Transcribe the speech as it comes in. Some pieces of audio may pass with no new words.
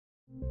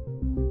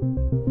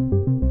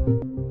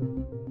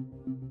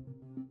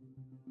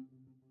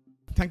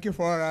Thank you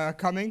for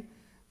coming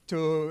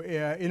to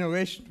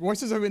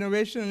Voices of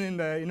Innovation in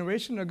the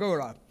Innovation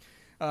Agora.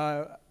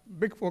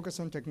 Big focus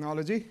on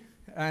technology.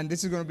 And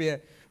this is going to be a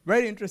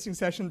very interesting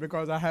session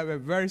because I have a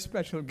very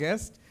special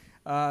guest,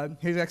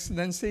 His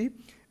Excellency,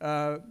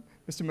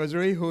 Mr.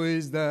 Mazrouei, who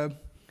is the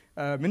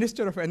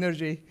Minister of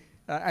Energy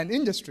and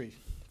Industry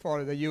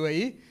for the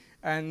UAE.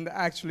 And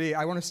actually,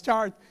 I want to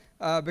start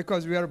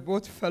because we are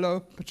both fellow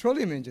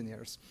petroleum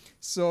engineers.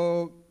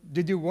 So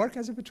did you work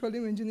as a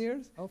petroleum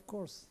engineer? Of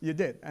course. You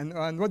did.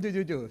 And what did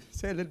you do?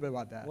 Say a little bit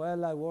about that.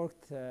 Well, I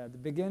worked, at the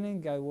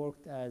beginning, I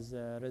worked as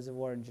a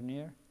reservoir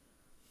engineer.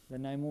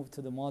 Then I moved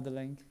to the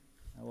modeling.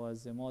 I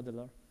was a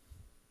modeler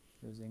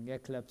using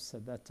Eclipse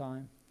at that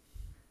time.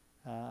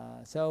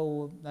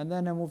 And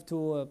then I moved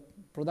to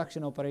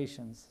production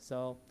operations.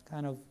 So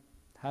kind of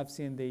have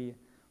seen the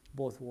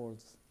both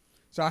worlds.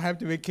 So I have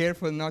to be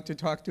careful not to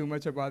talk too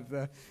much about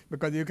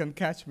because you can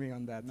catch me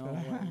on that. No,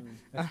 well,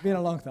 it's been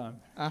a long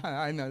time.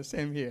 I know,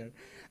 same here.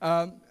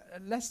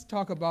 Let's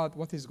talk about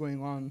what is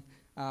going on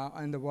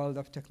in the world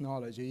of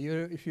technology.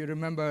 If you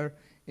remember,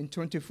 in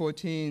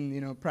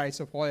 2014, price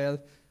of oil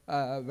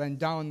went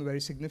down very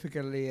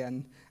significantly,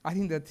 and I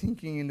think the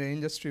thinking in the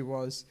industry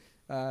was,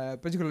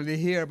 particularly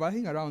here, but I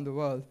think around the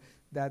world,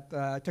 that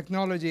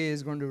technology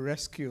is going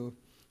to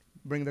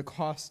bring the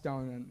costs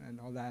down and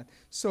all that.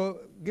 So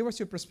give us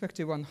your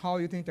perspective on how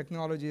you think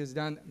technology is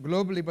done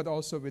globally, but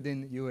also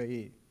within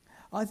UAE.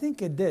 I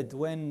think it did.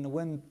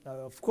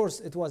 Of course,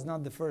 it was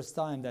not the first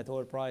time that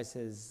oil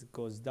prices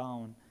goes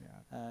down.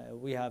 Yeah.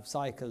 We have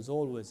cycles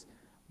always.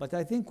 But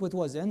I think what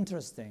was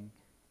interesting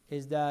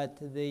is that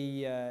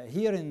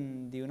here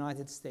in the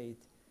United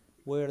States,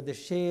 where the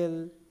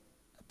shale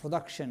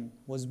production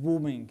was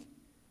booming,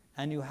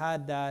 and you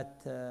had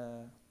that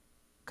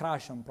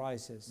crash on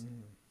prices,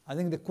 I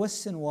think the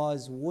question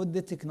was, would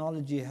the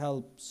technology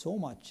help so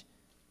much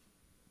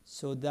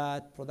so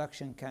that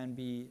production can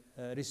be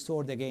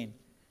restored again?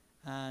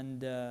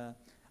 And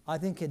I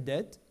think it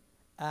did.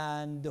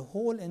 And the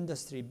whole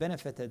industry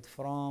benefited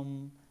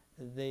from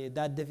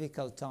that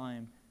difficult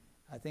time.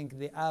 I think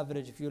the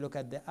average, if you look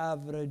at the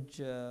average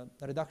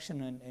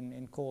reduction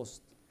in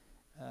cost,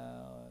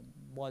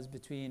 was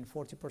between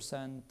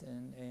 40%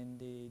 in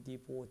the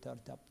deep water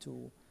up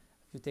to,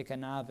 if you take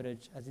an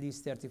average, at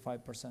least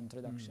 35%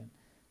 reduction.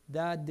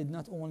 That did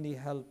not only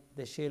help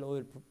the shale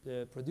oil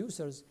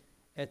producers,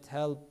 it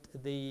helped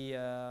the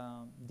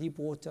deep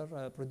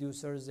water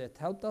producers. It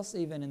helped us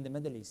even in the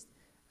Middle East,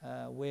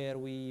 where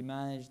we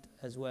managed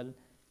as well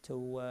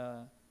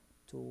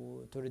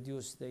to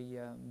reduce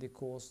the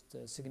cost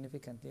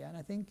significantly. And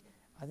I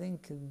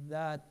think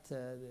that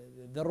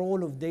the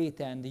role of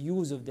data and the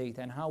use of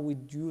data and how we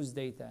use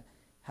data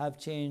have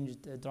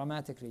changed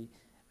dramatically.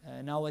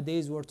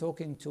 Nowadays, we're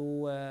talking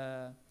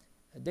to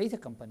data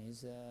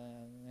companies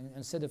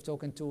instead of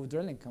talking to a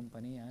drilling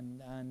company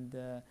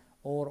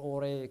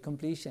or a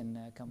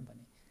completion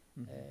company.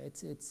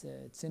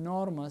 It's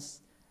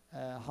enormous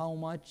how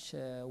much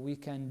we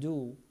can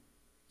do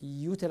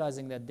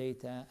utilizing that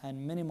data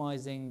and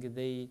minimizing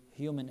the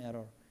human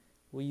error.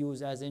 We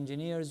use, as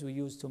engineers, we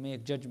use to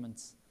make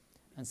judgments,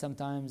 and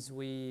sometimes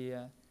we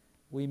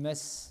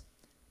miss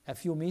a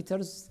few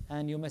meters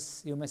and you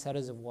miss a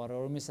reservoir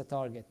or miss a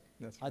target.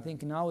 That's I right.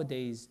 think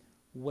nowadays,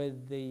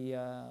 with the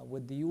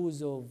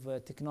use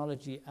of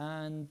technology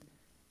and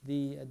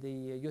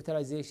the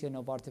utilization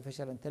of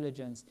artificial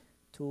intelligence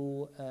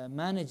to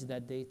manage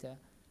that data,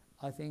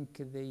 I think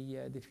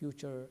the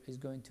future is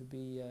going to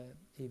be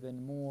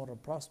even more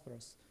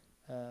prosperous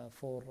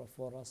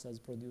for us as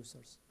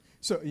producers.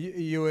 So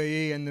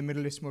UAE and the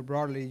Middle East more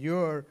broadly,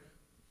 your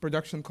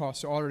production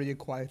costs are already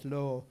quite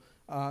low.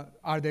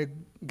 Are they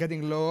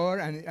getting lower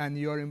and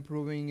you're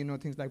improving,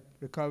 things like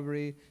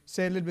recovery?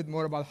 Say a little bit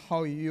more about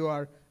how you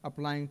are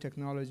applying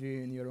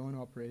technology in your own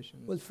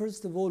operations. Well,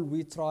 first of all,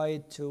 we try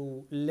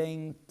to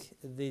link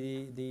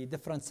the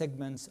different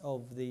segments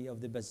of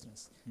the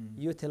business,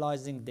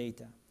 utilizing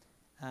data.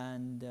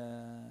 And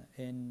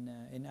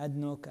in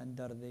ADNOC,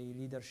 under the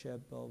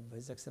leadership of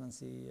His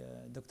Excellency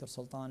Dr.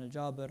 Sultan Al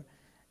Jaber,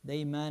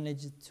 they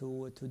managed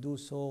to do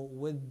so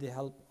with the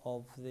help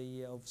of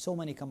so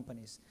many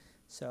companies.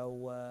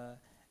 So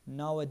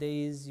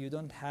nowadays, you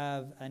don't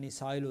have any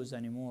silos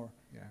anymore.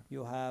 Yeah.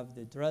 You have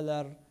the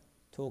driller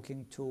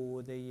talking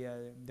to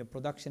the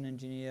production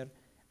engineer,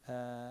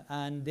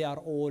 and they are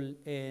all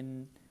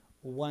in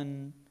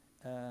one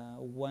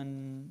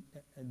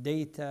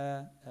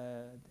data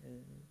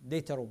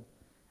room.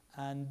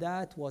 And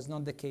that was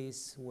not the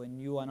case when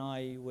you and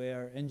I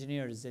were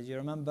engineers. As you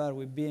remember,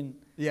 we've been...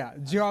 Yeah,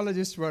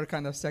 geologists were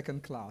kind of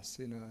second class,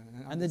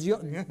 And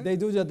they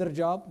do their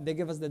job, they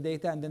give us the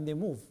data, and then they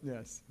move.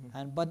 Yes.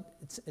 But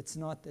it's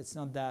not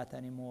that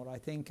anymore. I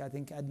think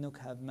ADNOC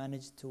have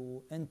managed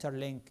to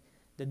interlink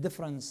the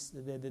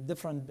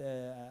different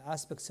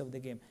aspects of the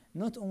game.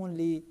 Not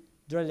only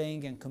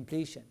drilling and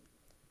completion,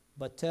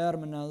 but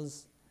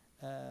terminals.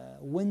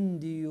 When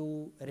do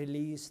you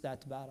release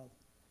that barrel?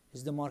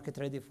 Is the market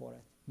ready for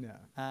it? Yeah.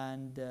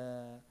 And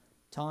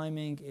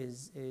timing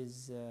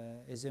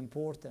is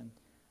important,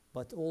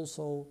 but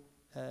also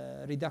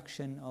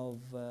reduction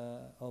of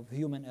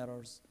human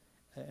errors,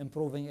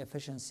 improving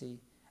efficiency,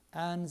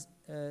 and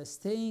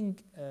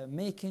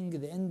making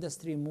the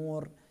industry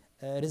more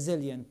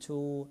resilient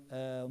to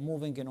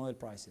moving in oil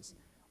prices.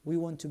 We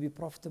want to be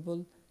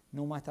profitable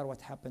no matter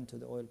what happened to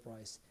the oil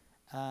price.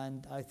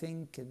 And I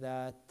think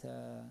that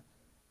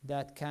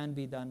that can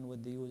be done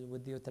with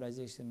the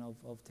utilization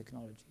of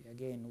technology.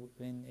 Again,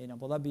 in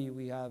Abu Dhabi,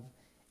 we have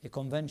a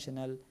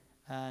conventional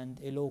and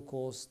a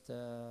low-cost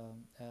oil.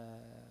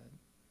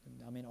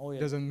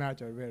 Doesn't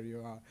matter where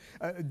you are.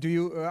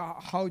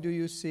 How do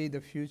you see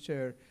the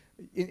future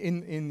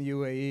in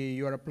UAE?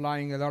 You are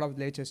applying a lot of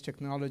latest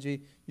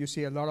technology. You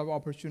see a lot of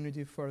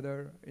opportunity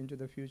further into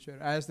the future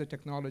as the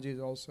technology is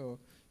also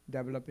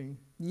developing.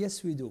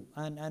 Yes, we do,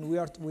 and we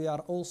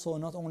are also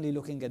not only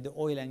looking at the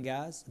oil and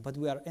gas, but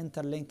we are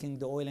interlinking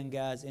the oil and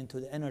gas into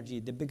the energy,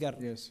 the bigger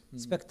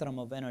spectrum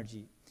of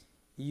energy.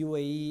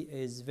 UAE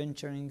is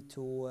venturing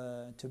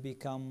to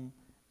become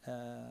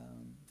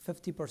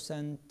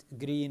 50%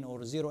 green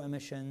or zero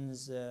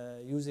emissions,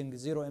 using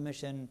zero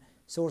emission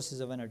sources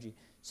of energy.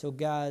 So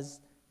gas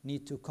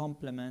need to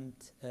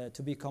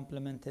be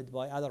complemented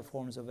by other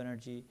forms of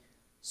energy,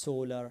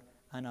 solar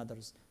and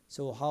others.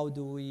 So how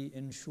do we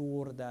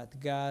ensure that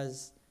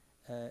gas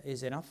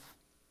is enough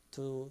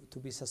to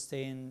be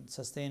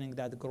sustaining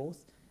that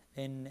growth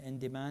in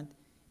demand?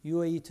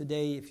 UAE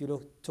today, if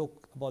you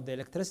talk about the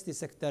electricity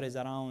sector, is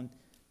around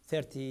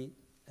 30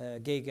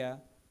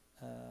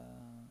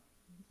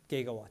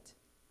 gigawatt.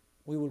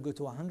 We will go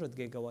to 100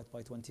 gigawatt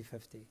by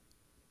 2050.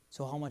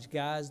 So how much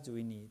gas do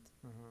we need?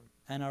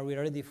 And are we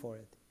ready for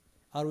it?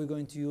 Are we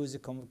going to use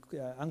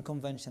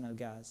unconventional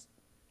gas?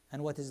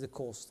 And what is the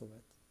cost of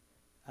it?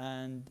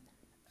 And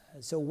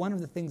so one of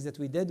the things that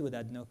we did with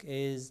ADNOC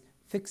is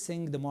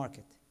fixing the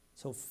market.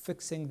 So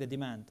fixing the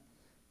demand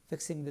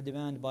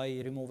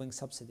by removing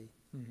subsidy.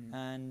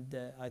 And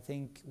I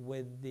think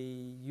with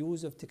the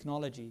use of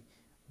technology,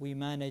 we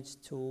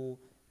managed to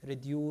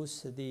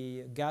reduce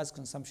the gas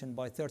consumption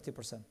by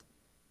 30%,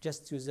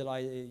 just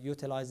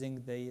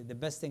utilizing the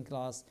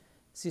best-in-class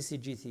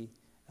CCGT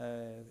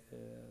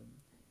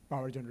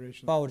power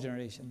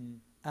generation.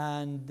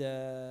 And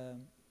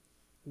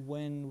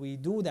when we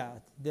do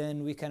that,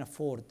 then we can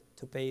afford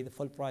to pay the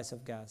full price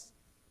of gas.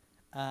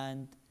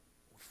 And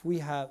if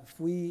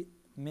we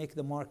make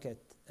the market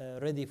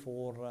ready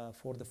for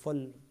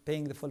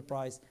paying the full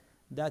price,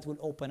 that will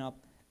open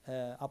up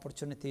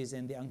opportunities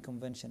in the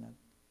unconventional,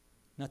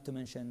 not to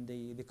mention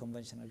the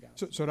conventional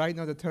gas. So right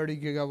now the 30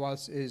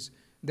 gigawatts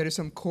there is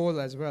some coal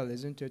as well,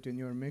 isn't it, in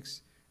your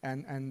mix?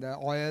 And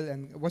oil,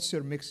 and what's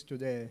your mix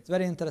today? It's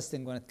very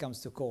interesting when it comes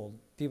to coal.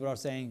 People are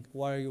saying,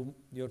 why are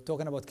you're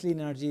talking about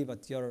clean energy,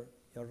 but you're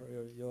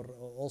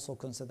also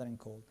considering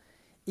coal.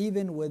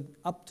 Even with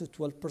up to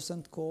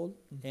 12% coal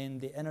in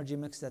the energy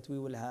mix that we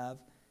will have,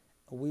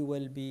 we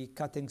will be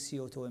cutting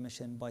CO2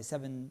 emission by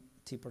 70%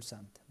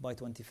 by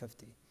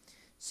 2050.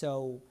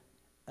 So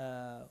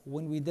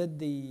when we did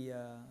the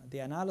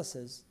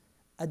analysis,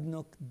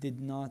 ADNOC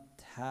did not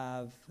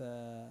have,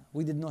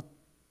 we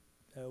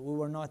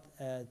were not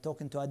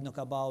talking to ADNOC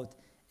about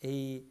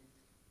an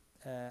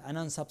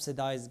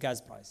unsubsidized gas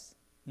price.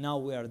 Now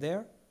we are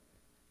there,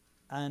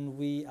 and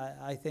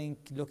I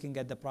think looking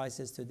at the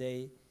prices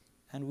today,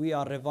 and we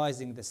are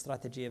revising the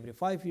strategy every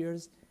 5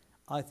 years,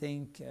 I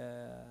think,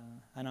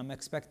 and I'm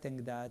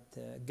expecting that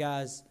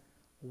gas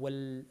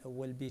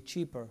will be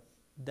cheaper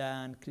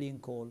than clean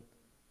coal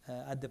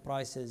at the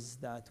prices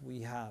that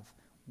we have,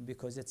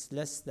 because it's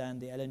less than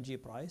the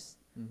LNG price.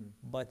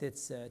 But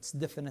it's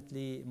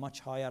definitely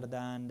much higher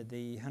than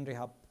the Henry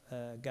Hub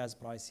gas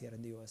price here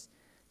in the US.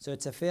 So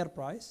it's a fair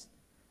price,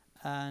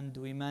 and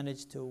we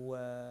managed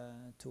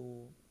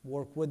to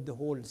work with the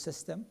whole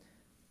system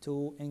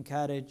to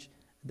encourage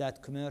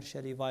that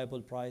commercially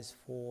viable price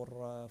for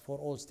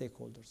all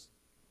stakeholders.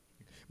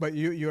 But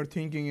you're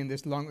thinking in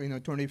this long,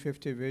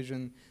 2050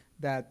 vision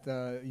that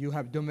you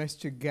have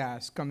domestic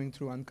gas coming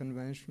through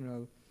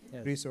unconventional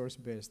resource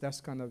base.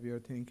 That's kind of your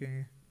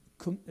thinking.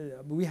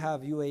 We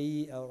have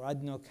UAE, or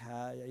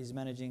ADNOC is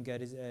managing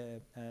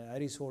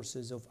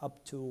resources of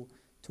up to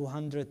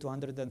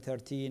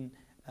 213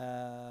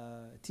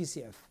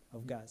 TCF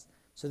of gas.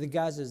 So the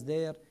gas is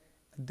there.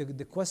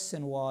 The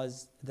question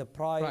was the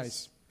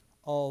price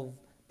of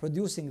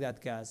producing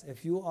that gas.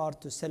 If you are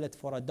to sell it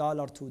for $1,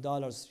 $2,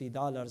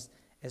 $3,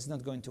 it's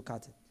not going to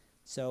cut it.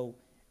 So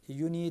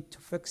you need to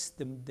fix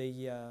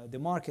the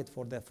market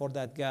for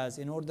that gas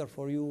in order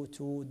for you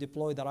to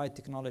deploy the right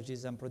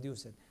technologies and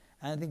produce it.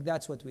 And I think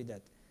that's what we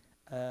did.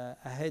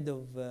 Ahead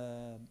of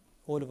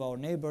all of our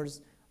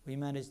neighbors, we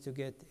managed to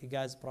get a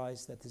gas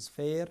price that is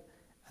fair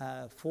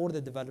for the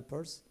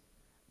developers,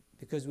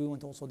 because we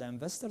want also the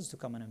investors to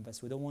come and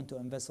invest. We don't want to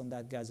invest on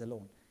that gas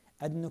alone.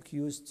 ADNOC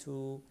used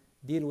to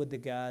deal with the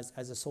gas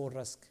as a sole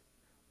risk,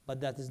 but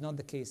that is not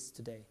the case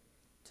today.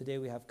 Today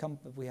we have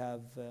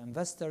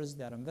investors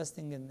that are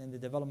investing in the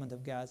development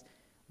of gas.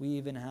 We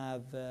even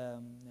have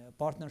a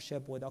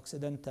partnership with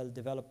Occidental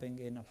developing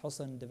in Al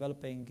Hosn,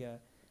 developing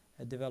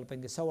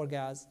a sour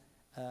gas,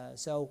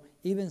 So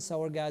even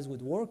sour gas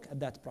would work at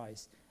that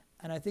price.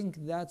 And I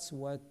think that's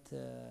what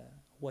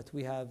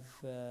we have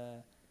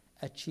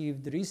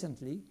achieved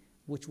recently,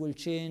 which will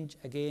change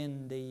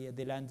again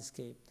the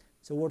landscape.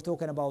 So we're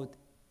talking about,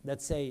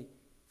 let's say,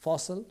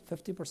 fossil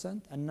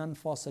 50% and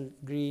non-fossil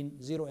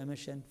green, zero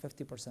emission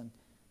 50%.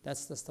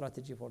 That's the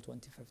strategy for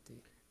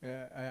 2050.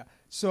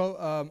 So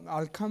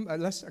I'll come.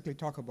 Let's actually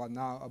talk about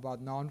now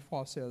about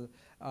non-fossil.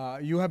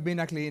 You have been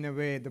actually in a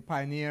way the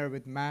pioneer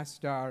with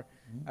Masdar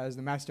as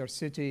the Masdar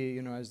city.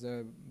 You know, as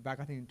the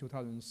back I think in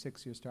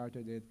 2006 you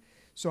started it.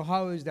 So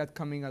how is that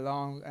coming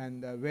along,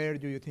 and where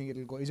do you think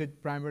it'll go? Is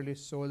it primarily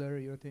solar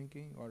you're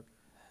thinking, or?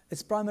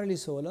 It's primarily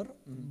solar,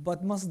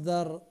 but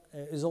Masdar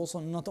is also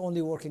not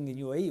only working in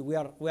UAE. We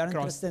are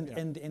interested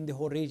in the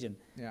whole region.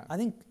 Yeah. I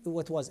think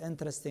what was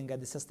interesting at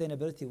the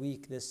Sustainability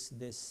Week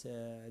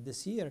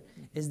this year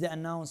is the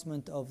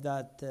announcement of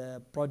that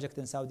project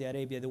in Saudi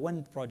Arabia, the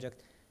wind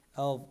project,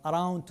 of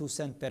around 2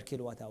 cents per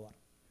kilowatt hour.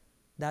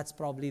 That's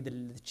probably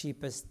the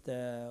cheapest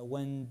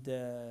wind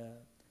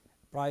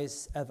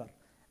price ever.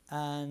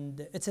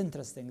 And it's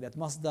interesting that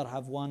Masdar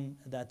have won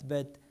that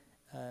bid.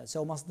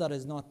 So Masdar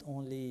is not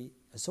only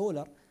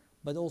solar,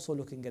 but also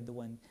looking at the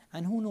wind.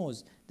 And who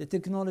knows, the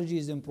technology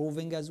is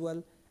improving as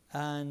well,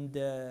 and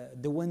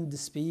the wind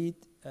speed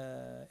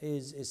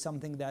is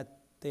something that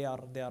they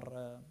are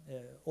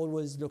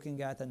always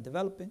looking at and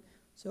developing.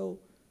 So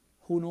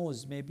who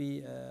knows,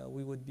 maybe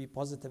we would be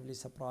positively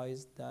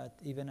surprised that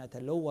even at a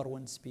lower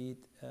wind speed,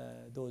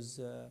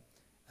 those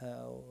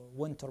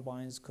wind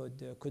turbines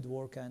could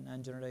work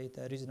and generate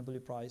a reasonably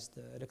priced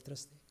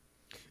electricity.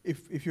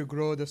 If you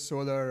grow the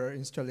solar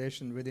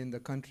installation within the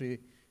country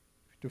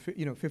to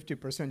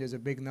 50% is a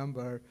big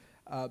number.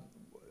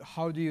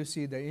 How do you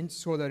see the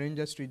solar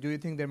industry? Do you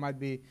think there might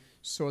be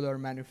solar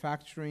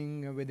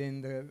manufacturing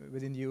within the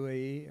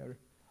UAE? Or?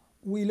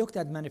 We looked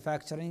at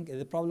manufacturing.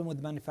 The problem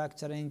with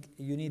manufacturing,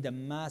 you need a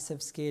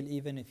massive scale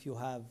even if you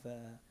have.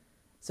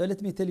 So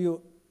let me tell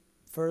you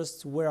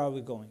first, where are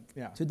we going?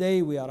 Yeah.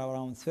 Today we are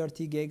around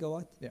 30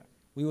 gigawatt. Yeah.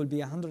 We will be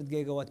 100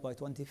 gigawatt by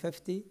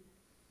 2050.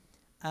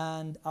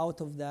 And out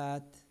of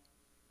that,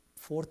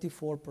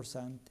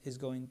 44% is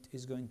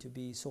going to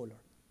be solar.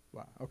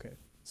 Wow. Okay.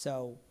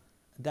 So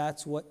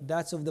that's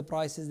of the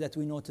prices that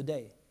we know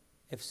today.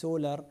 If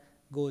solar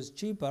goes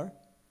cheaper,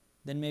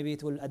 then maybe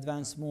it will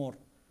advance more.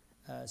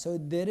 So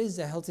there is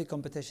a healthy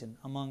competition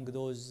among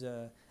those,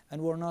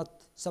 and we're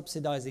not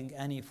subsidizing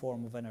any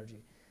form of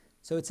energy.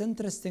 So it's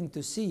interesting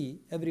to see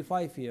every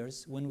 5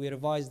 years when we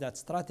revise that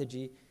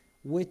strategy,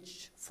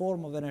 which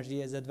form of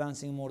energy is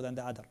advancing more than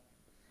the other.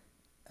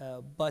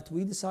 But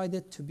we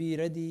decided to be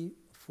ready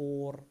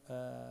for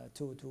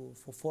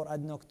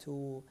ADNOC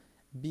to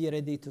be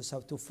ready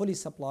to fully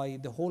supply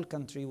the whole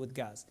country with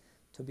gas,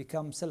 to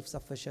become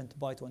self-sufficient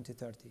by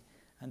 2030.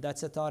 And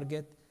that's a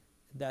target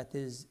that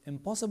is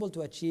impossible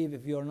to achieve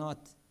if you're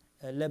not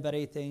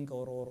liberating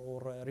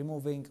or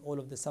removing all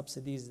of the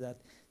subsidies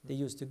that they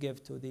used to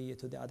give to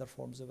the other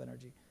forms of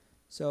energy.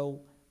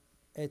 So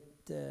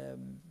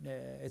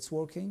it's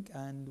working,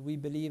 and we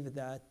believe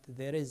that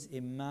there is a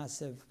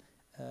massive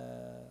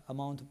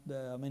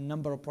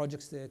number of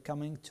projects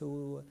coming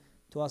to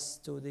us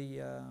to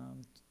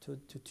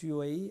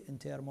UAE in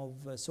terms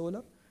of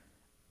solar,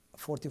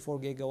 44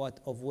 gigawatt,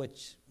 of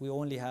which we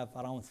only have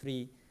around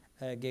 3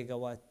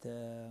 gigawatt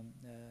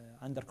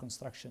under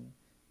construction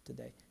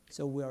today.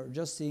 So we are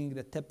just seeing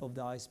the tip of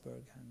the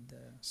iceberg. And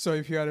so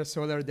if you are a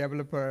solar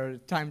developer,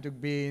 time to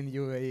be in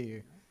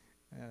UAE.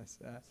 Yes.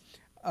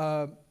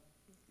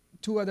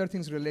 Two other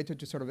things related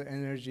to sort of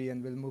energy,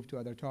 and we'll move to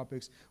other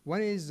topics.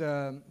 One is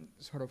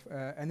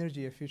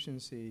energy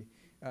efficiency.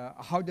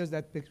 How does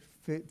that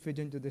fit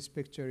into this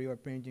picture you are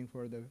painting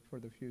for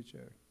the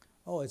future?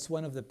 Oh, it's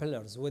one of the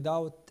pillars.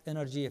 Without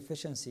energy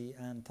efficiency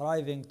and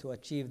thriving to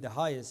achieve the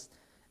highest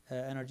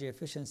energy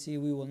efficiency,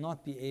 we will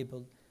not be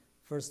able,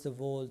 first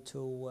of all,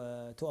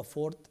 to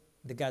afford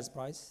the gas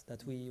price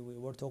that we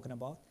were talking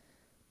about.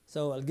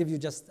 So I'll give you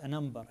just a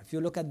number. If you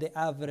look at the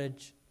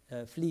average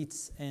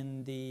fleets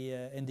in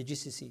the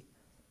GCC,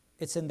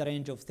 it's in the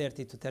range of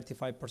 30 to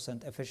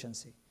 35%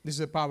 efficiency. This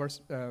is a power.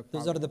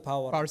 Those are the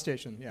power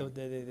station. Yeah.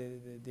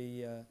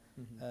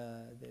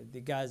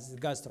 The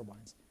gas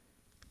turbines.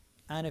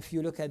 And if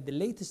you look at the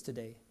latest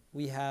today,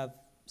 we have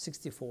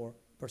 64% or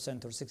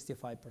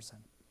 65%.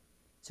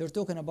 So you're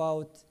talking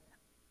about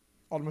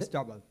almost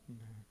double.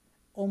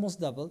 Almost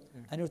double,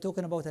 and you're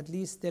talking about at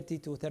least 30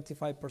 to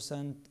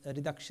 35%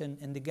 reduction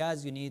in the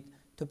gas you need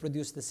to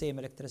produce the same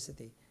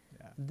electricity.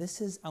 Yeah. This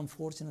is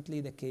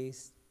unfortunately the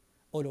case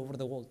all over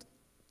the world.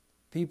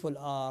 People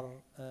are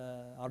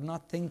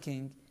not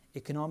thinking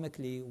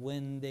economically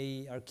when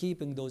they are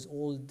keeping those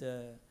old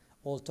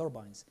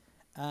turbines.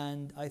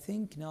 And I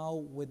think now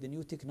with the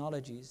new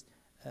technologies,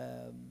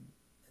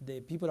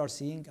 the people are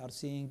seeing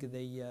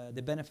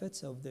the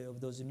benefits of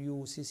those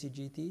new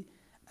CCGT,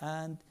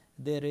 and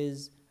there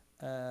is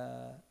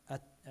a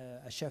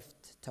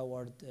shift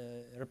toward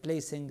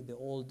replacing the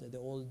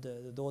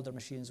older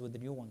machines with the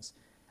new ones.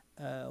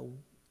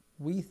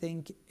 We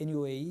think in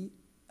UAE,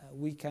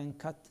 we can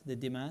cut the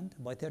demand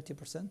by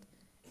 30%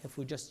 if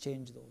we just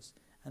change those.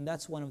 And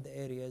that's one of the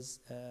areas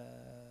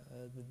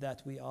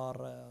that we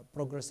are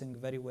progressing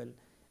very well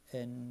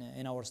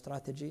in our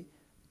strategy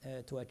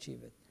to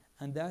achieve it.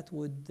 And that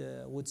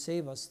would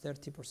save us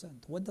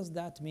 30%. What does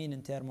that mean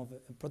in terms of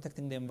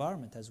protecting the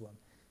environment as well?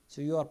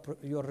 So you are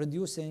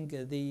reducing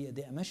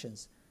the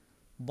emissions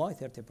by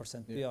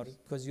 30%. Yes.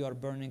 Because you are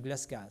burning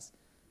less gas.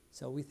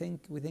 So we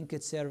think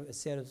it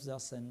serves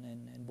us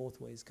in both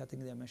ways,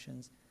 cutting the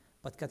emissions,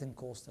 but cutting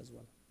cost as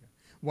well. Yeah.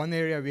 One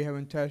area we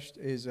haven't touched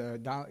is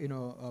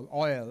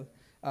oil.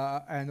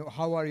 And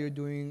how are you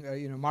doing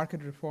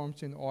market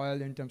reforms in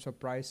oil in terms of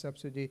price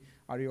subsidy?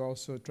 Are you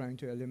also trying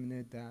to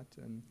eliminate that?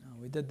 And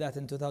we did that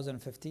in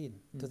 2015.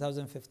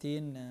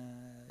 2015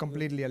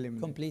 completely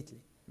eliminated.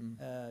 Completely.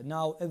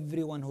 Now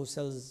everyone who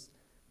sells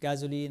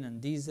gasoline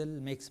and diesel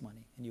makes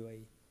money in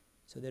UAE.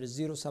 So there is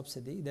zero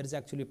subsidy. There is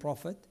actually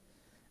profit.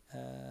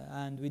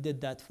 And we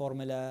did that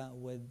formula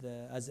with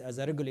as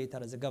a regulator,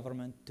 as a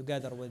government,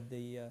 together with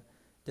the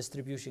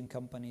distribution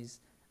companies,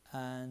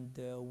 and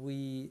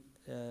we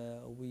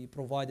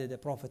provided a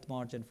profit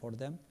margin for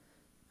them.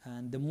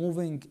 And the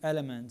moving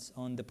elements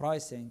on the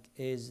pricing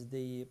is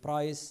the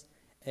price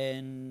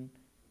in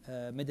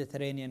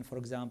Mediterranean, for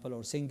example,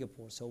 or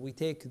Singapore. So we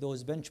take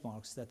those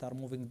benchmarks that are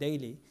moving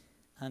daily,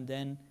 and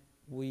then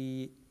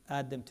we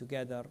add them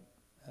together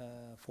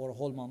for a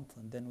whole month,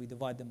 and then we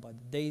divide them by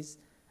the days,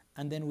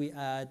 and then we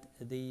add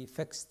the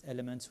fixed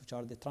elements, which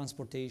are the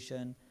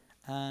transportation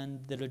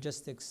and the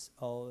logistics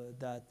of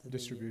that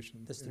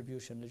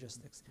distribution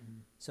logistics.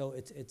 So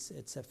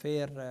it's a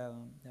fair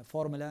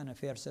formula and a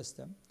fair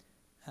system,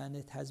 and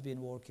it has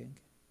been working.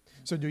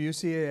 So do you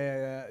see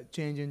a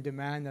change in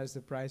demand as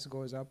the price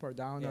goes up or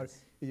down?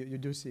 Yes. Or you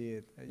do see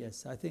it?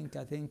 Yes, I think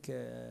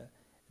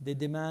the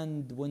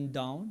demand went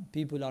down.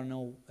 People are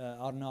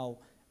now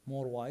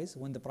more wise.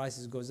 When the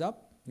prices goes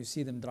up, you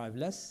see them drive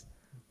less.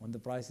 When the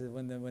prices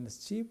when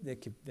it's cheap,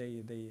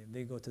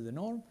 they go to the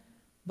norm.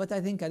 But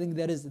I think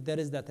there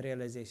is that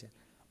realization.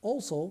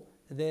 Also,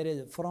 there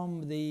is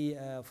from the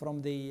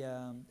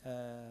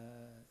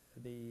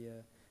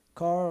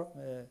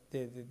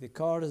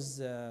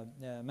cars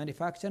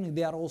manufacturing,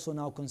 they are also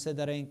now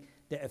considering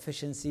the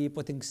efficiency,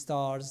 putting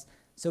stars.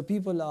 So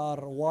people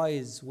are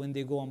wise when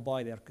they go and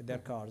buy their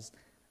cars.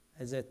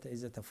 Is it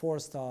a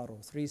 4-star or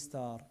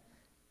 3-star?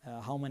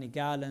 How many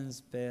gallons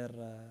per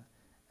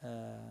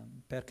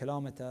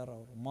kilometer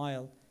or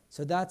mile?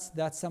 So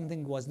that's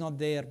something was not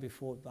there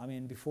before. I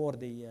mean, before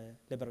the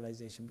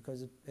liberalization,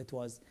 because it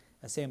was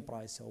the same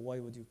price. So why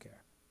would you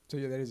care? So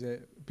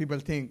people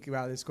think,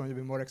 well, it's going to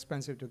be more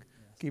expensive to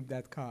keep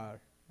that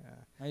car.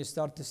 And you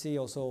start to see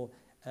also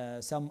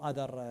some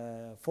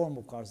other form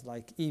of cars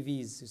like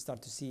EVs. You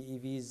start to see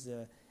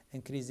EVs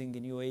increasing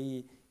in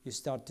UAE. You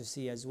start to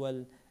see as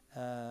well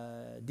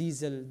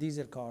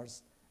diesel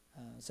cars.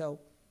 So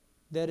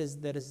there is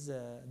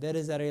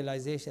a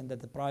realization that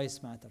the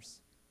price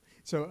matters.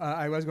 So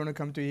I was going to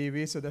come to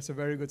EV, so that's a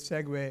very good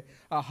segue.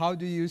 How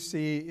do you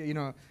see,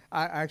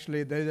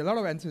 actually there's a lot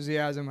of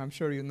enthusiasm, I'm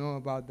sure you know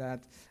about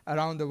that,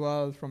 around the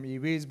world from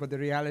EVs, but the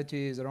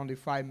reality is there are only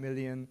 5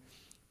 million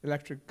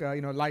electric,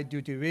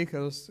 light-duty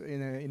vehicles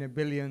in a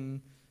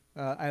billion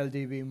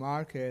LDV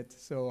market.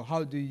 So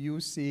how do you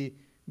see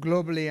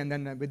globally and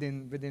then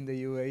within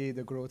the UAE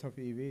the growth of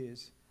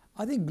EVs?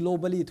 I think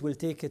globally it will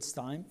take its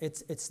time.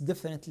 It's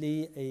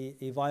definitely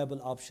a viable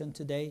option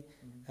today.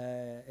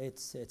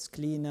 It's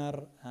cleaner,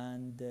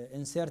 and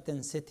in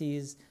certain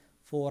cities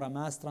for a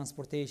mass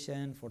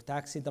transportation, for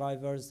taxi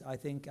drivers, I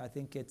think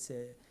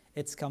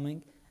it's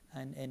coming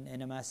and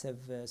in a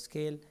massive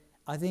scale.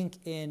 I think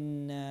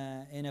in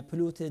a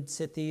polluted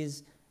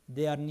cities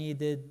they are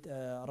needed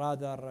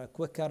rather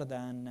quicker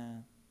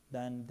than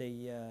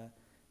the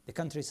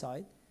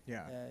countryside.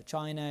 Yeah.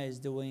 China is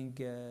doing,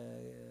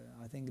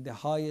 I think, the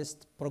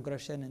highest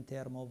progression in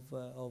terms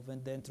of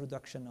the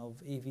introduction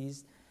of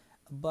EVs.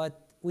 But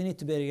we need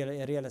to be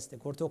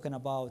realistic. We're talking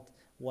about,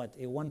 what,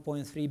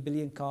 1.3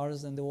 billion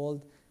cars in the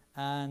world,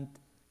 and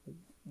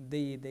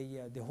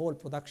the whole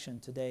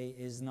production today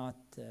is not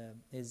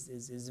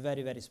is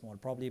very, very small,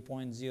 probably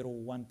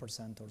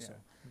 0.01% or so.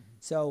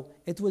 So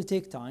it will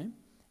take time,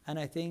 and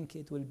I think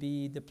it will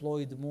be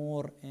deployed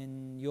more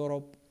in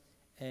Europe,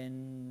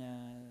 in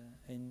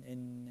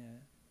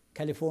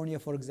California,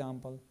 for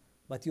example,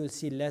 but you'll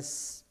see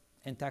less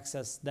in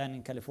Texas than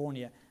in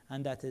California,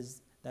 and that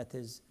is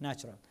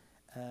natural.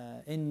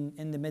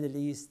 In the Middle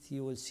East,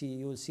 you will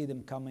see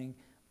them coming,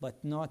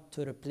 but not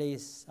to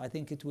replace. I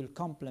think it will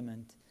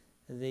complement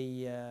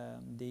the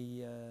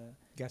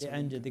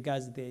gasoline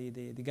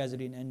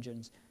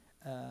engines,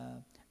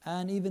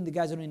 and even the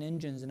gasoline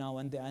engines now,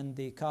 and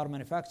the car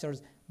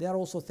manufacturers, they are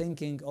also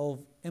thinking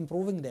of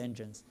improving the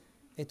engines.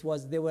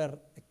 They were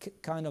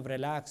kind of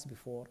relaxed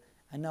before,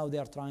 and now they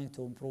are trying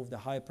to improve the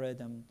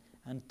hybrid and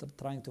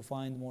trying to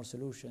find more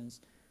solutions.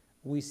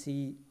 We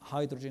see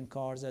hydrogen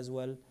cars as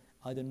well.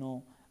 I don't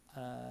know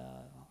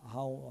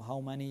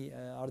how many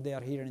are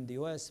there here in the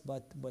US,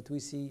 but we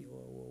see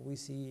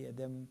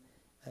them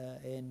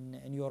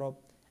in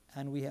Europe,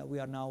 and we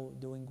are now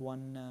doing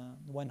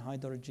one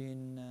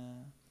hydrogen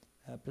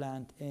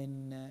plant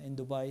in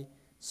Dubai,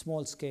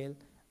 small scale,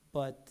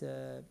 but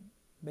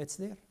it's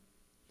there.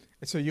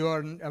 So you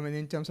are, I mean,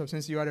 in terms of,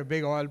 since you are a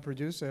big oil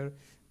producer,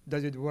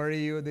 does it worry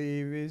you, the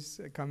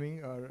EVs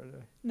coming, or?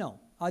 No,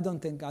 I don't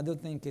think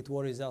it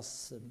worries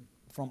us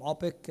from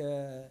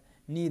OPEC,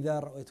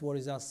 neither it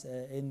worries us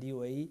in the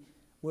UAE.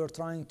 We're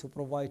trying to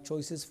provide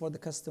choices for the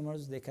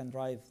customers. They can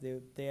drive,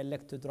 they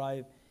elect to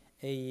drive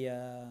a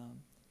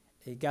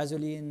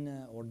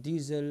gasoline or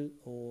diesel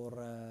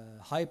or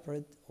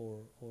hybrid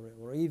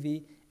or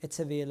EV. It's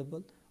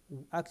available.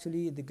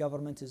 Actually, the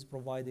government is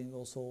providing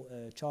also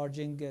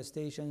charging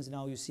stations.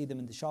 Now you see them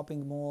in the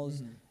shopping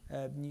malls.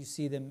 You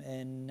see them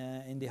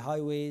in the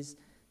highways.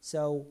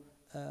 So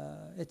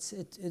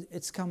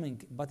it's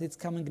coming, but it's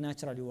coming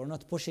naturally. We're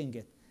not pushing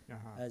it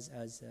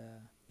as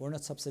we're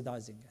not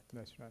subsidizing it.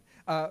 That's right.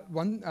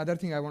 One other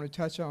thing I want to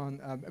touch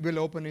on, we'll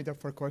open it up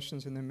for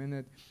questions in a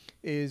minute,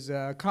 is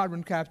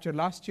carbon capture.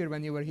 Last year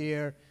when you were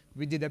here,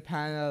 we did a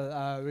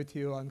panel with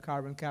you on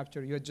carbon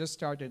capture. You had just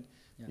started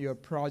your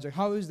project.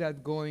 How is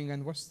that going,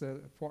 and what's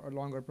the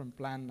longer term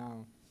plan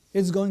now?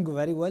 It's going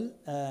very well,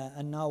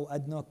 and now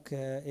ADNOC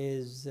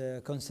is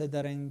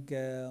considering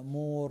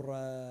more,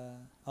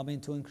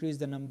 to increase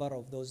the number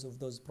of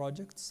those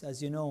projects.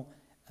 As you know,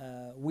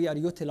 we are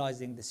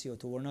utilizing the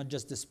CO2. We're not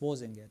just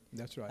disposing it.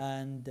 That's right.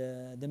 And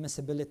the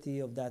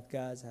miscibility of that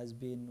gas has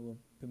been,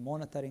 we've been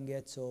monitoring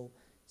it, so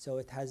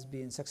it has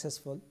been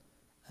successful,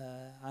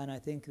 and I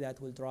think that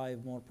will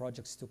drive more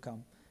projects to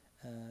come.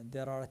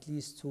 There are at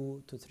least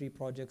 2 to 3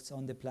 projects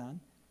on the plan,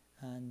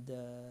 and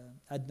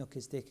ADNOC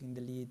is taking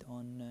the lead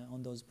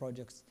on those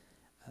projects.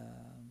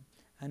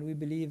 And we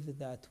believe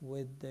that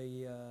with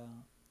the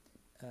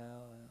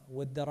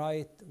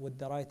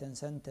right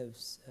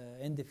incentives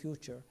in the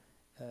future,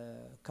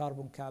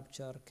 carbon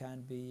capture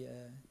can be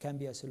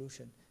a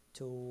solution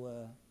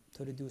to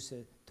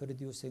reducing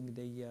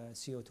the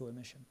CO2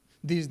 emission.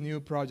 These new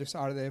projects,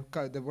 are they,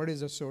 what is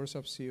the source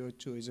of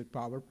CO2? Is it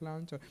power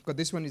plant? Because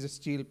this one is a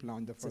steel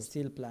plant. It's a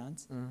steel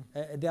plant.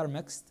 They are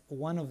mixed.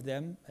 One of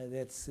them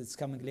it's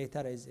coming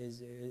later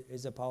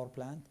is a power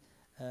plant.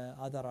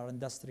 Other are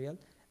industrial.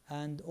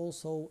 And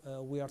also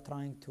we are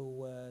trying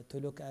to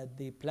look at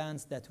the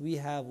plants that we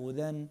have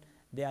within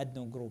the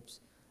ADNOC groups,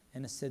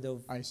 instead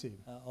of I see.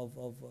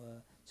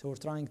 So we're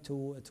trying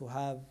to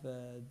have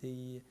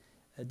the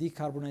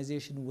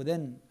decarbonization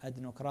within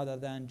ADNOC rather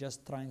than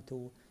just trying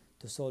to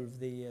solve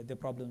the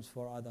problems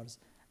for others.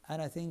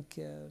 And I think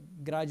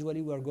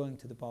gradually we're going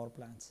to the power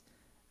plants.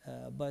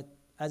 But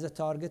as a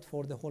target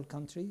for the whole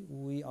country,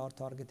 we are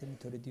targeting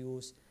to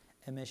reduce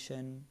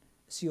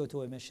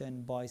CO2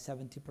 emission by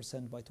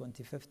 70% by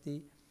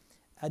 2050.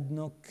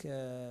 ADNOC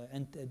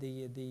and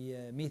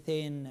the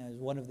methane is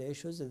one of the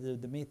issues.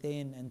 The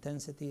methane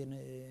intensity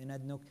in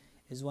ADNOC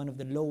is one of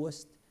the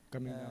lowest.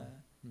 Coming down.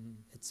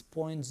 It's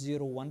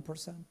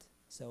 0.01%.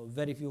 So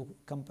very few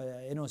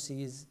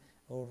NOCs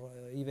or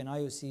even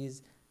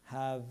IOCs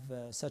have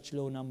such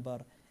low number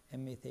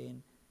in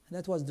methane. And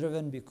that was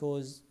driven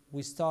because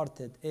we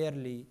started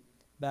early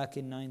back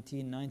in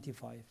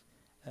 1995,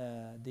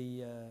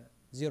 the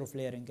Zero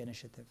Flaring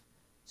Initiative.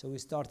 So we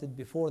started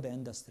before the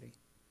industry.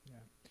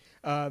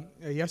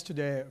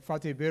 Yesterday,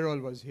 Fatih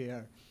Birol was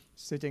here,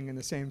 sitting in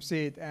the same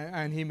seat,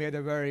 and he made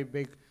a very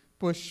big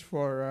push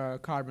for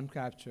carbon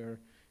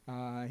capture.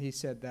 He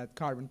said that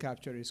carbon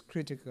capture is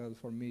critical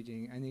for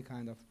meeting any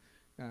kind of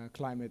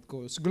climate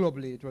goals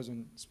globally. It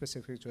wasn't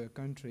specific to a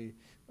country.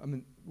 I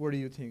mean, what do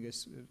you think?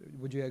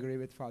 Would you agree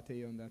with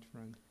Fatih on that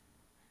front?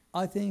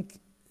 I think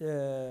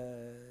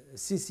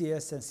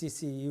CCS and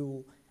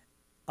CCU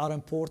are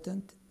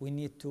important. We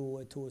need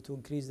to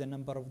increase the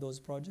number of those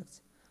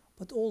projects,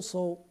 but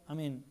also,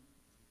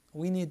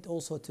 we need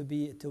also to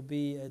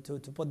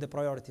put the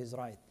priorities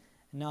right.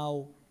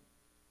 Now,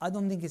 I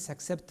don't think it's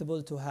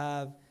acceptable to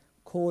have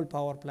coal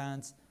power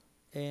plants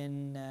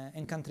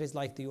in countries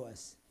like the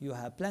US. You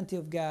have plenty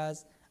of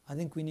gas. I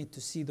think we need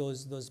to see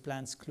those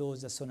plants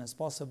closed as soon as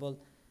possible,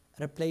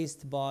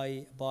 replaced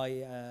by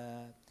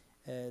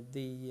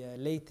the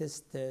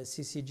latest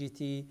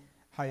CCGT.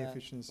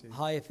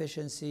 High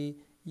efficiency.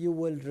 You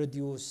will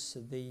reduce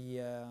the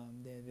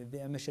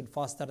emission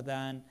faster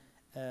than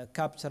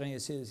capturing a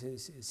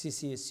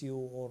CCSU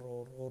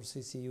or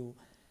CCU,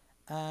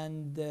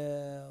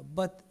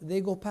 but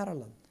they go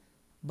parallel.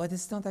 But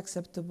it's not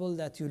acceptable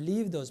that you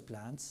leave those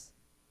plants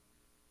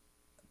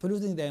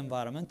polluting the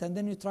environment and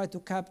then you try to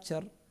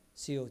capture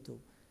CO2.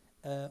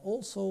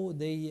 Also,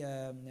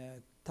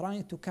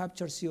 trying to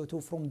capture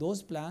CO2 from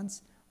those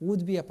plants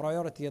would be a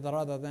priority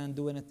rather than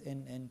doing it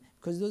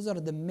because those are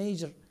the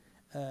major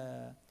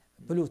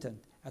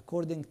pollutant.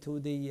 According to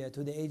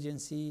the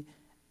agency,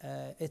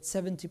 it's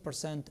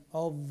 70%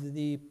 of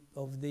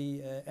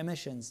the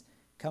emissions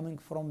coming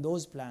from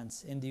those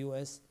plants in the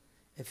US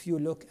if you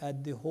look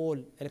at the whole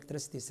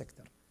electricity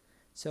sector.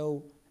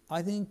 So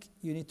I think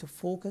you need to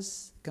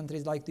focus,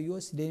 countries like the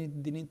US, they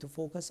need to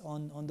focus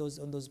on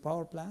those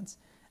power plants.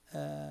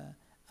 And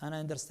I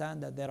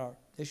understand that there are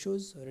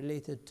issues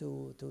related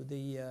to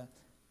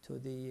to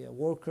the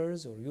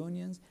workers or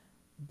unions.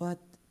 But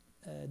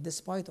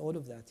despite all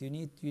of that, you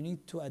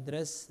need to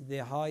address the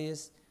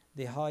highest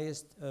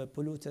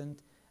pollutant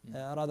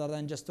rather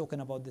than just talking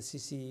about the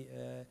CC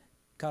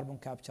carbon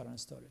capture and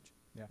storage.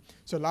 Yeah.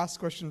 So last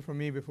question from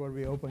me before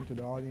we open to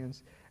the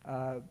audience.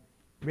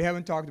 We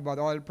haven't talked about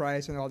oil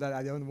price and all that.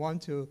 I don't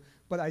want to,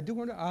 but I do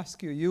want to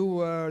ask you. You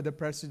were the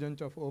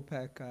president of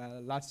OPEC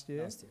last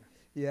year. Last year.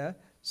 Yeah.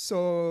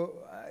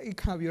 So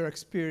kind of your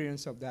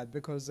experience of that,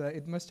 because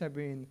it must have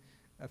been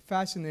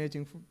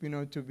fascinating,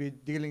 to be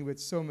dealing with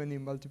so many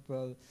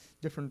multiple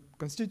different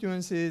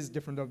constituencies,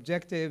 different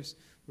objectives.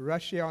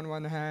 Russia on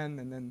one hand,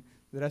 and then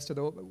the rest of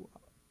the.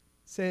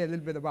 Say a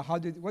little bit about how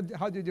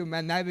did you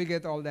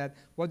navigate all that?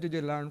 What did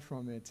you learn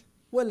from it?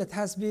 Well, it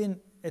has been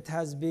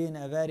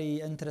a very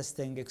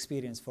interesting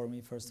experience for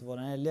me, first of all,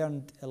 and I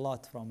learned a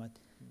lot from it.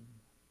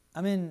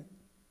 I mean,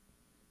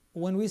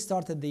 when we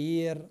started the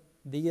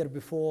year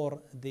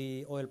before,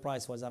 the oil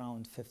price was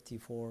around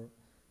 $54,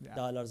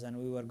 and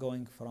we were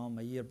going from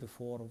a year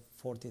before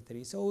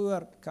 43. So we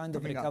were kind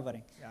of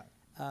recovering.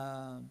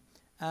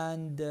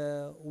 And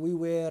we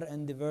were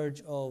on the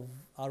verge of,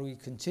 are we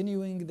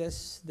continuing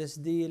this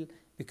deal?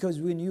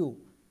 Because we knew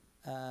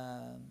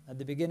at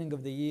the beginning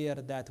of the year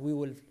that we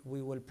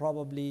will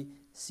probably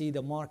see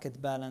the market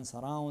balance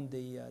around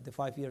the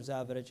 5 years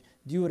average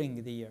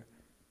during the year.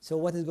 So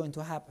what is going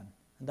to happen?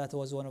 And that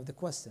was one of the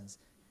questions.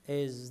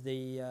 Is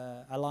the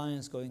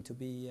alliance going to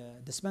be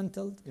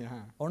dismantled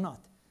or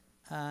not?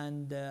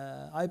 And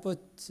I put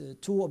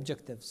two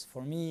objectives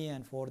for me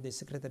and for the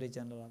Secretary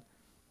General.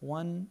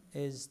 One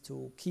is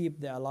to keep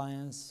the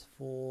alliance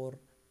for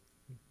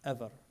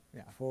ever,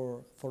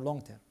 for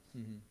long term,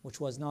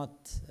 which was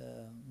not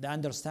the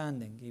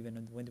understanding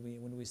even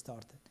when we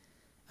started.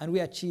 And we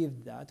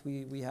achieved that.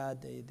 We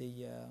had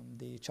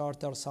the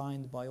charter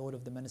signed by all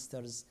of the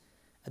ministers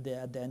at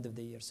the end of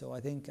the year. So I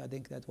think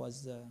that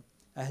was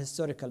a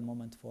historical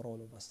moment for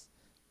all of us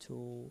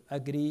to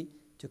agree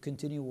to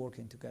continue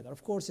working together.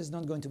 Of course, it's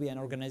not going to be an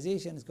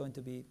organization. It's going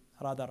to be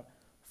rather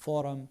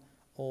forum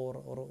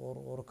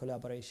or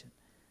collaboration.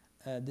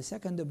 The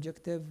second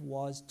objective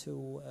was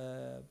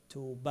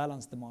to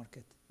balance the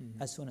market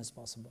as soon as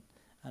possible.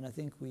 And I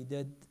think we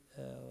did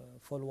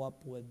follow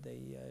up with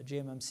the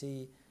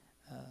GMMC,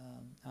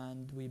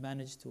 and we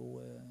managed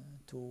to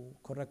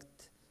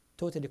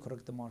totally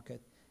correct the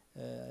market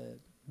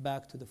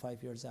back to the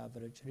 5 years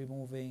average,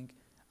 removing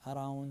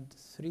around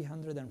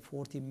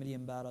 340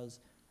 million barrels,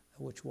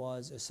 which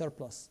was a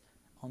surplus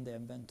on the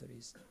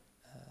inventories.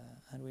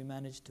 And we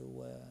managed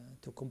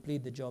to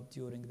complete the job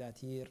during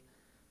that year.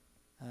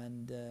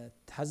 And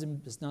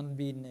it's not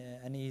been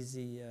an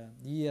easy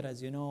year.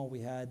 As you know, we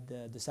had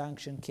the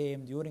sanction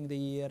came during the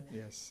year.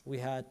 Yes. We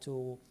had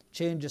to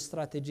change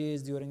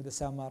strategies during the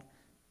summer.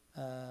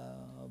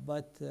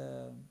 But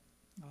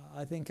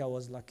I think I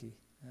was lucky,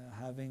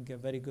 having a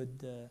very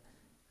good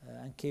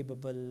and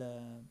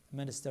capable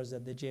ministers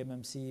at the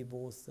GMMC,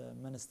 both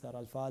Minister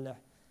Al-Faleh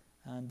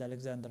and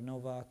Alexander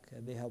Novak.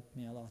 They helped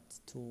me a lot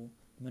to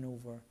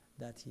maneuver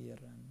that year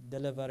and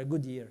deliver a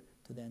good year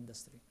to the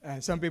industry.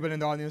 And some people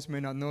in the audience may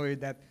not know it,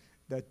 that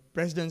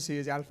presidency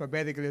is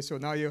alphabetically, so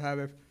now you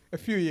have a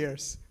few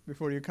years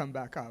before you come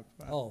back up.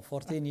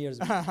 14 years.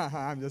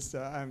 I'm just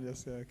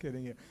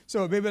kidding you.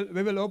 So we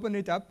will open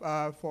it up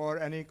for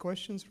any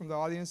questions from the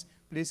audience.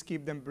 Please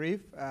keep them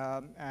brief,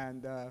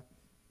 and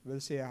we'll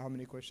see how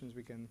many questions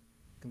we can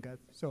get.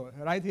 So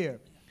right here,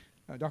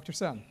 Dr.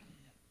 Sam.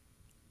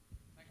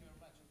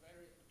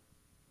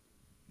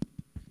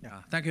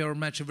 Thank you very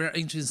much. Very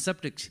interesting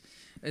subject,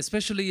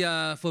 especially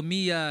for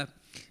me.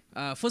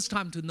 First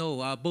time to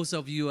know both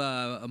of you,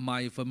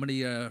 my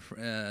familiar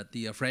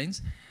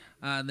friends,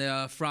 and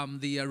from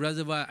the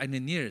reservoir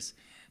engineers,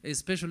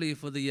 especially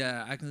for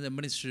the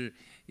minister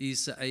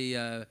is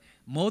a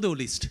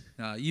modelist,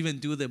 even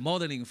do the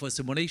modeling for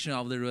simulation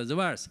of the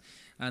reservoirs.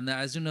 And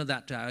as you know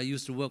that I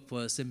used to work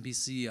for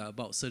SMPC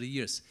about 30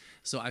 years.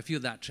 So I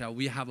feel that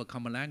we have a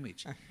common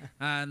language.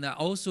 And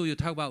also you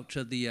talk about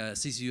the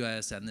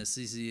CCUS and the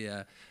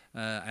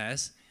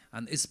CCS,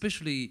 and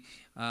especially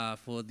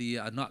for the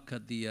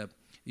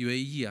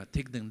UAE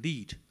taking the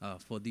lead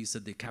for this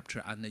the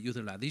capture and the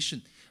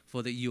utilization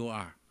for the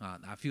EOR.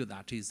 I feel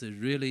that is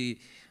really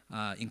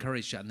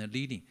encouraged and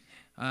leading.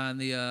 And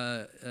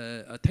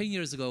 10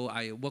 years ago,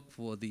 I worked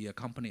for the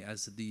company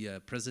as the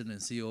president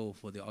and CEO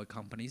for the oil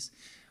companies.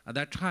 At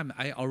that time,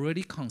 I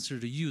already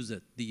considered use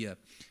the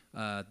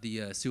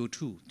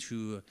CO2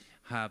 to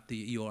have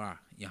the EOR,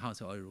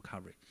 enhanced oil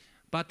recovery.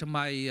 But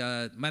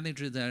my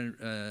managers and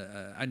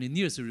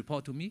engineers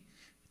report to me,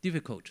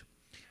 difficult.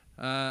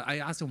 I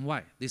asked them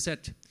why. They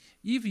said,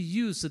 if you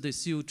use the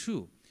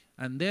CO2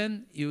 and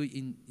then you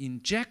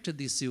inject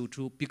the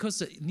CO2,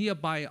 because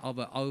nearby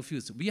our oil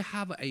fields, we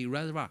have a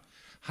reservoir,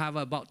 have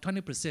about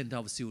 20%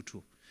 of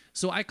CO2.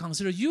 So I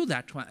consider you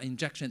that one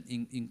injection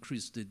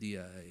increased the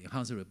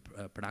enhanced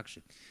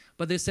production.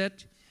 But they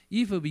said,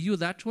 if we use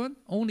that one,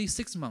 only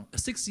 6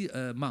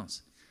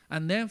 months.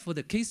 And then for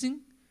the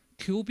casing,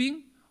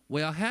 tubing,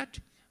 wellhead,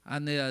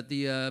 and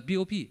the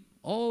BOP,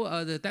 all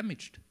are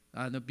damaged.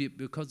 and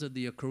because of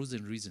the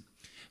corrosion reason.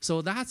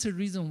 So that's the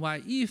reason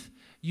why if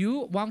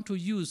you want to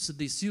use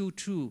the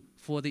CO2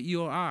 for the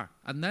EOR,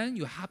 and then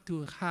you have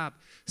to have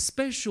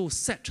special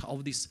set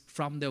of this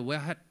from the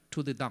wellhead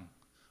to the down,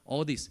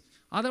 all this.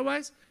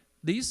 Otherwise,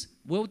 this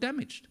will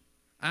damage.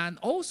 And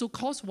also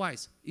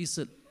cost-wise, it's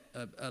a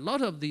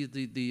lot of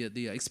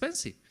the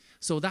expensive.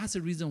 So that's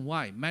the reason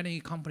why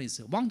many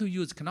companies want to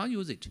use, cannot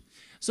use it.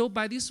 So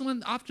by this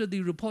one, after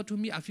the report to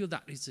me, I feel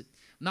that is it.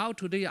 Now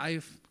today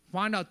I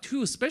find out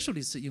two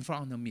specialists in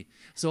front of me.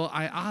 So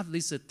I ask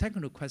this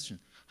technical question: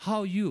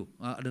 how you,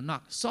 at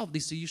NOC, solve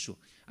this issue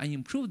and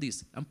improve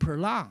this and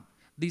prolong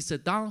these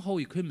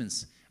downhole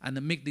equipments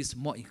and make this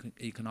more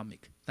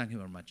economic. Thank you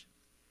very much.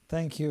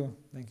 Thank you,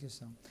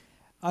 Sam.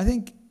 I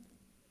think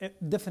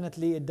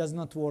definitely it does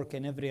not work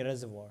in every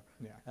reservoir,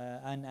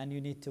 and you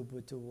need to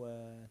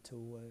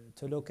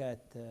look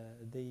at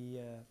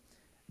the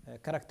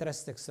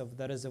characteristics of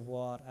the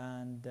reservoir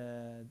and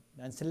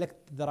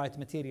select the right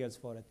materials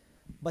for it.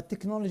 But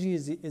technology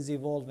is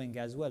evolving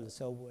as well,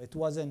 so it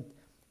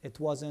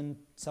wasn't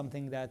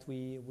something that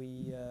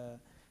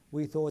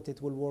we thought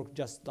it will work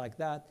just like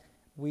that.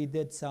 We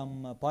did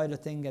some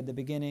piloting at the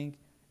beginning,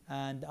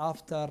 and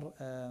after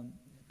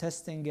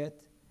testing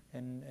it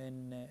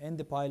in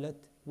the pilot,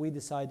 we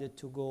decided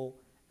to go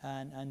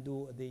and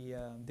do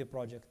the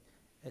project.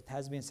 It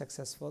has been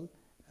successful,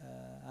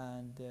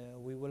 and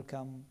we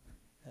welcome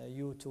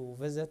you to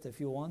visit if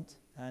you want,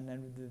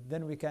 and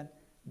then we can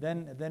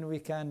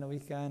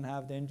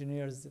have the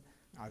engineers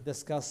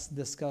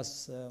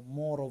discuss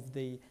more of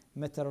the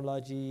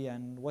meteorology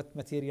and what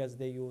materials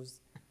they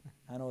use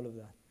and all of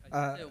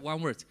that.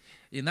 One word.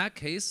 In that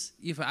case,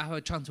 if I have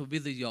a chance to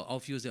visit your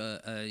office,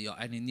 your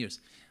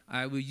engineers,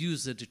 I will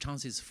use the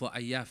chances for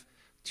IEF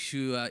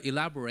to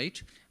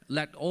elaborate,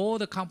 let all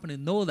the companies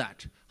know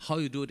that how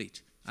you do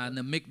it,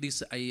 and make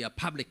this a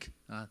public.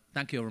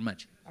 Thank you very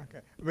much.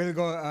 Okay, we'll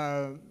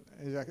go,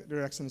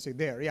 Your Excellency,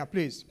 there. Yeah,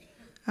 please.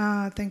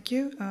 Thank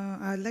you.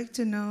 I'd like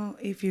to know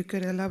if you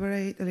could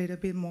elaborate a little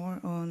bit more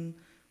on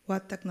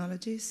what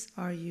technologies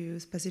are you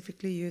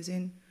specifically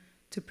using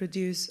to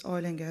produce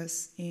oil and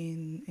gas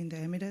in the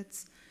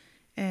Emirates,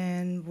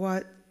 and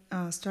what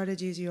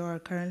strategies you are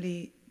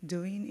currently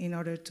doing in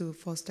order to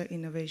foster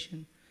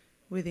innovation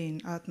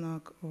within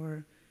ADNOC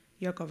or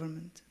your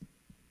government?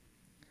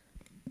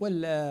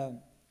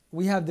 Well,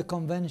 we have the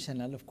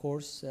conventional, of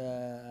course.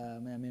 I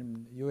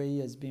mean, UAE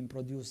has been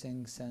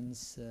producing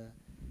since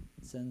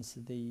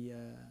the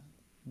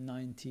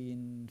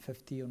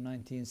 1950 or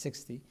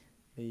 1960,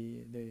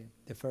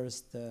 the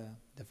first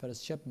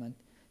shipment.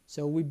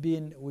 So we've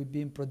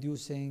been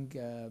producing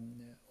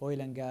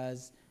oil and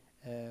gas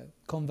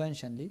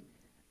conventionally.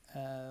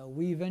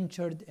 We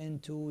ventured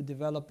into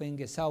developing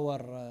a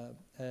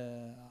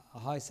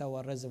high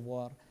sour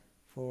reservoir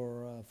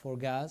for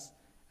gas,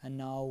 and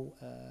now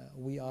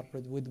we are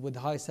with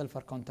high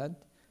sulfur content.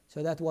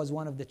 So that was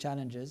one of the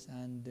challenges,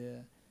 and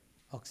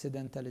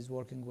Occidental is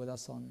working with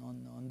us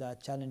on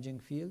that challenging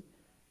field.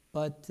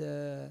 But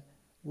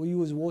we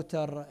use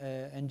water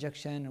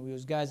injection, we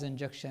use gas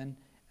injection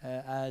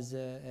as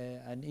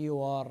an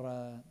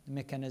EOR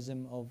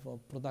mechanism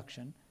of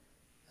production.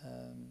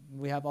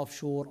 We have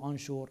offshore,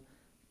 onshore,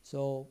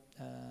 so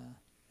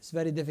it's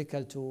very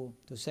difficult to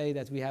say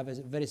that we have a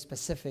very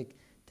specific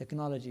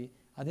technology.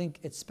 I think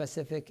it's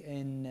specific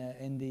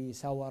in the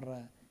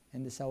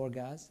sour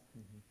gas,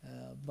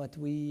 but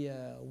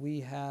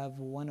we have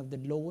one of the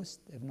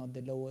lowest, if not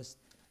the lowest,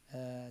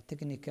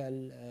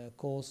 technical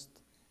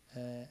cost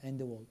in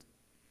the world,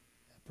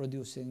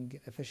 producing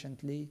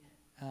efficiently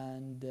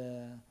and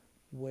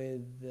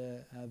with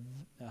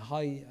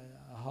high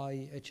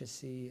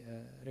HSC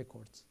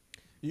records.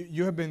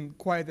 You have been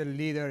quite a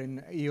leader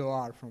in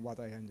EOR, from what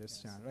I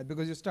understand, yes, right?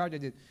 Because you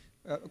started it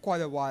quite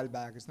a while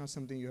back. It's not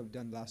something you have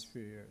done the last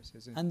few years,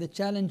 is it? And the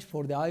challenge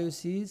for the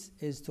IOCs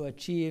is to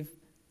achieve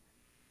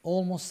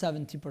almost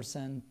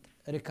 70%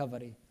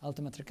 recovery,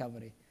 ultimate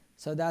recovery.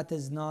 So that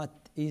is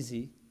not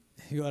easy.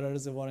 You are a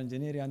reservoir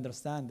engineer, you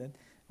understand it.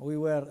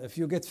 If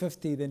you get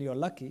 50, then you're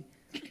lucky.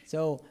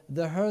 So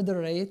the hurdle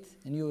rate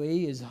in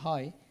UAE is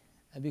high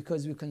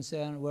because we're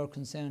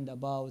concerned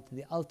about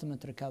the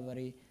ultimate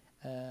recovery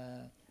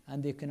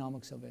and the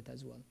economics of it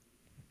as well.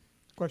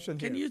 Question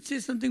here. Can you say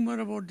something more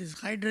about these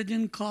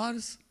hydrogen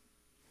cars?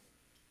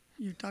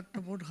 You talked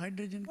about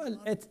hydrogen cars.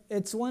 Well,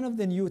 it's one of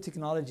the new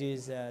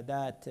technologies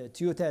that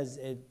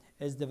Toyota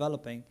is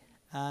developing.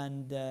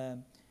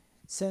 And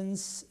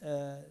since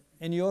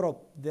in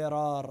Europe there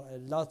are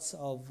lots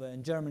of,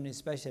 in Germany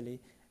especially,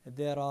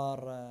 there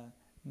are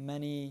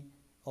many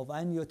of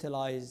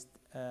unutilized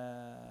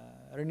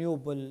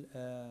renewable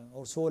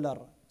or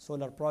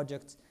solar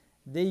projects.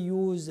 They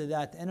use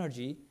that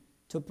energy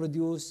to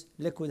produce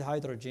liquid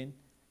hydrogen,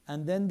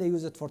 and then they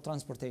use it for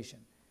transportation.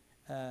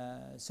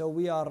 So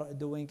we are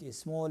doing a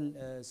small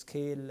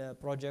scale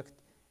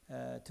project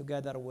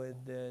together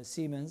with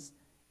Siemens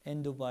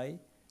in Dubai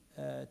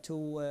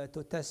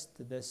to test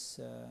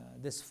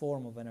this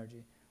form of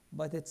energy.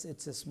 But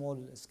it's a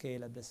small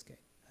scale at this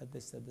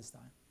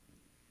time.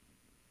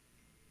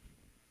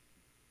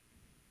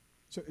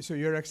 So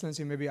Your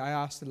Excellency, maybe I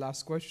asked the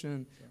last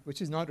question,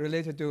 which is not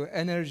related to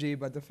energy,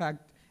 but the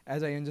fact,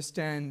 as I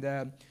understand,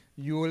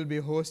 you will be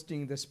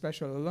hosting the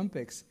Special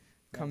Olympics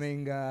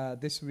coming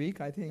this week,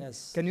 I think.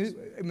 Yes. Can you?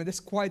 I mean, this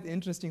is quite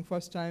interesting.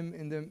 First time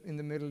in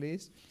the Middle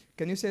East.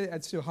 Can you say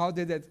as to how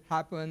did it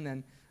happen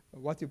and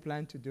what you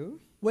plan to do?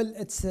 Well,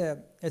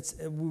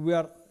 we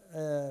are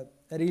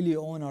really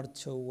honored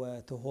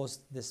to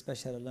host the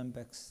Special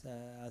Olympics.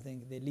 I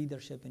think the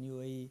leadership in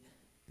UAE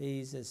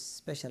pays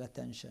special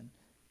attention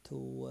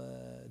to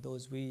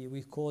those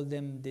we call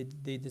them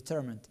the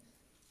determined.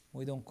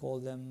 We don't call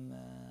them.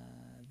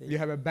 You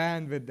have a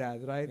band with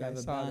that, right? We have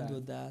a band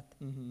with that,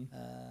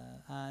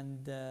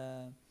 and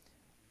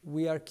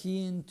we are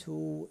keen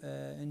to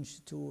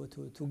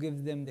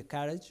give them the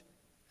courage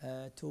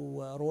to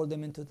roll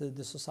them into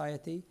the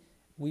society.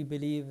 We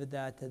believe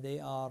that they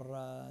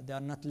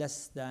are not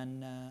less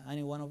than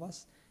any one of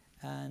us,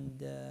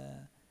 and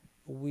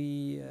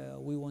we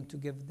want to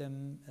give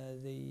them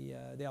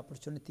the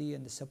opportunity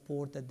and the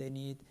support that they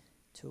need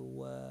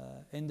to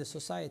in the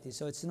society.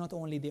 So it's not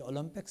only the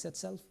Olympics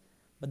itself,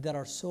 but there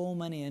are so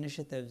many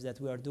initiatives that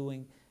we are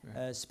doing,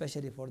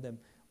 especially for them.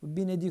 We've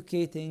been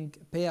educating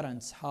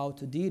parents how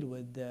to deal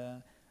with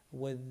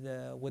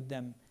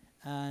them,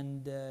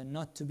 and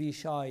not to be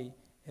shy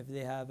if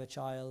they have a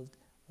child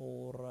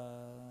or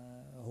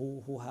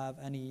who have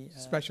any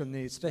special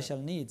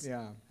needs.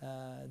 Yeah.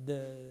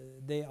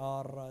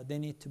 They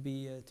need to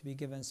be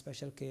given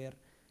special care,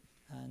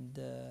 and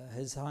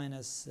His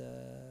Highness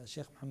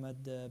Sheikh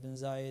Mohammed bin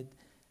Zayed,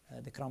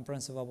 the Crown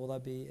Prince of Abu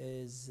Dhabi,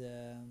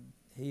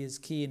 he is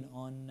keen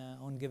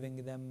on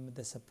giving them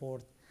the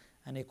support,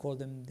 and he called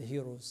them the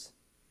heroes.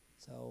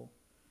 So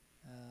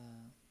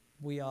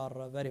we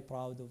are very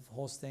proud of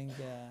hosting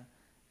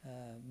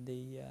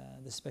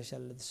the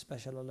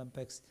Special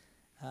Olympics,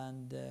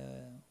 and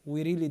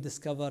we really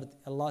discovered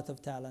a lot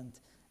of talent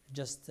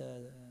just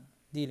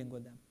dealing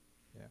with them.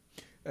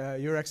 Yeah.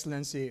 Your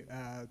Excellency,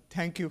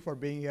 thank you for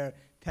being here.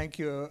 Thank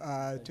you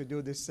to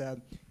do this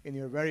in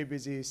your very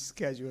busy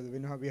schedule. We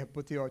know we have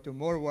put you to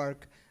more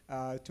work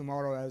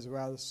tomorrow as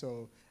well,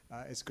 so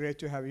it's great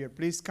to have you here.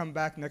 Please come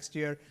back next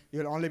year.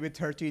 You'll only be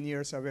 13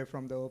 years away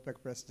from the OPEC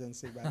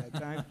presidency by that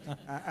time,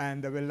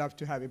 and we'll love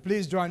to have you.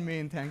 Please join me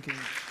in thanking.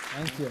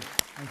 Thank you.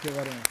 Thank you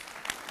very much.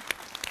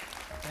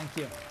 Thank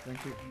you.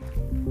 Thank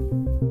you.